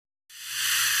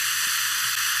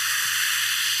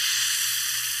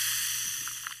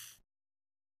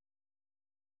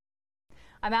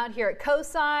I'm out here at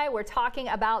COSI. We're talking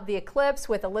about the eclipse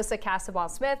with Alyssa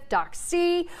Casaubon-Smith, Doc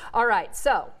C. All right,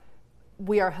 so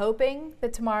we are hoping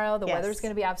that tomorrow the weather's going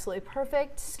to be absolutely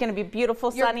perfect. It's going to be a beautiful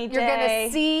sunny day. You're going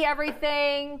to see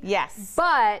everything. Yes.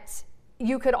 But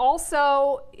you could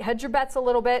also hedge your bets a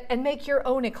little bit and make your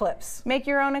own eclipse. Make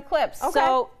your own eclipse. Okay.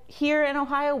 So here in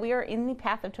Ohio, we are in the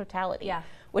path of totality. Yeah.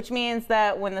 Which means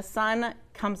that when the sun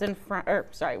comes in front, or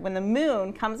sorry, when the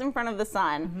moon comes in front of the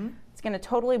sun, it's going to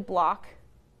totally block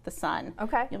the sun.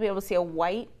 Okay. You'll be able to see a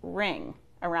white ring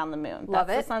around the moon. Love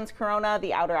That's it. the sun's corona,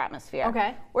 the outer atmosphere.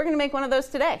 Okay. We're going to make one of those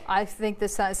today. I think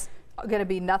this is going to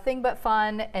be nothing but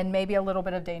fun and maybe a little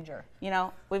bit of danger. You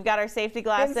know, we've got our safety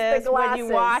glasses. Glasses. When you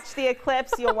watch the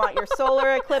eclipse, you'll want your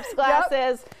solar eclipse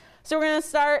glasses. Yep. So we're going to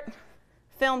start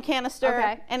film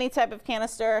canister, any type of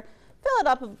canister. Fill it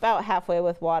up about halfway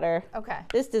with water. Okay.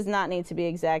 This does not need to be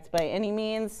exact by any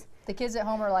means. The kids at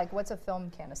home are like, what's a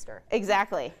film canister?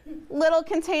 Exactly. Little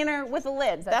container with a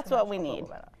lid. That's what we need.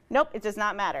 Nope, it does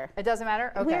not matter. It doesn't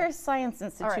matter? Okay. We're a science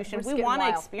institution. Right, we want to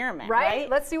experiment, right?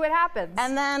 Let's see what happens.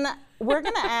 And then we're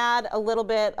going to add a little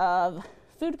bit of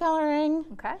food coloring.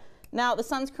 Okay. Now, the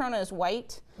sun's corona is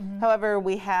white. However,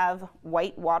 we have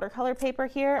white watercolor paper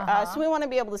here. So we want to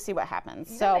be able to see what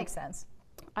happens. That makes sense.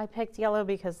 I picked yellow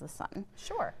because of the sun.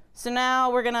 Sure. So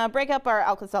now we're going to break up our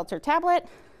Alka-Seltzer tablet.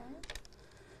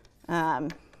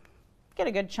 Get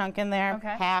a good chunk in there,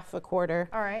 half, a quarter.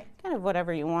 All right. Kind of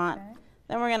whatever you want. Okay.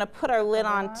 Then we're going to put our lid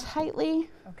on tightly.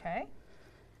 Okay.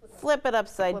 Flip it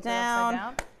upside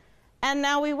down. And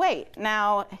now we wait.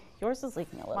 Now, yours is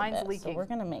leaking a little bit. Mine's leaking. So we're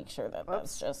going to make sure that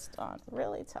that's just on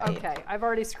really tight. Okay. I've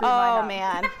already screwed mine up. Oh,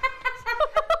 man.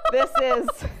 This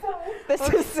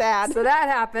is sad. So that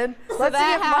happened. Let's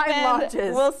see if mine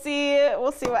launches. We'll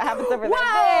see what happens over there.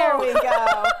 There we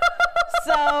go.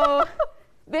 So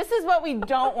this is what we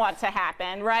don't want to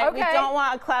happen, right? Okay. We don't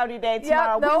want a cloudy day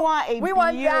tomorrow. We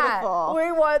want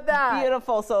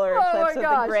beautiful solar eclipse with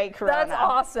a great corona. That's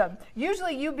awesome.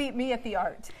 Usually you beat me at the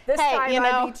art. This time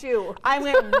I beat you. I'm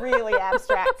really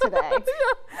abstract today.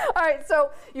 All right,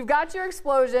 so you've got your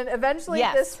explosion. Eventually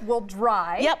this will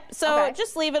dry. Yep, so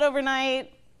just leave it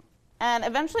overnight, and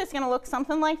eventually it's going to look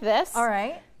something like this. All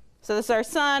right. So this is our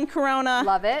sun, corona.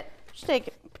 Love it. Just take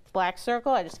a black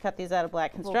circle. I just cut these out of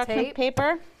black construction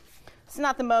paper. It's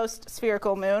not the most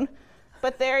spherical moon,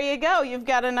 but there you go. You've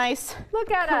got a nice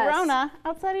corona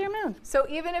outside of your moon. So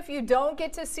even if you don't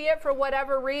get to see it for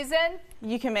whatever reason,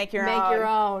 you can make your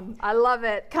own. I love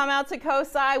it. Come out to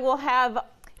COSI. We'll have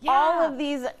all of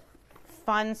these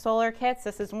fun solar kits.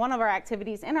 This is one of our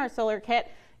activities in our solar kit,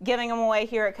 giving them away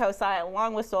here at COSI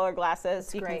along with solar glasses.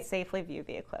 So you can safely view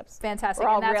the eclipse. Fantastic. We're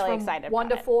all really excited 1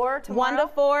 to 4 tomorrow? 1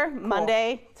 to 4,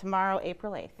 Monday, tomorrow,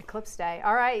 April 8th. Eclipse day.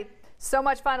 All right. So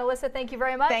much fun, Alyssa. Thank you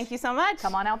very much. Thank you so much.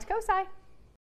 Come on out to COSI.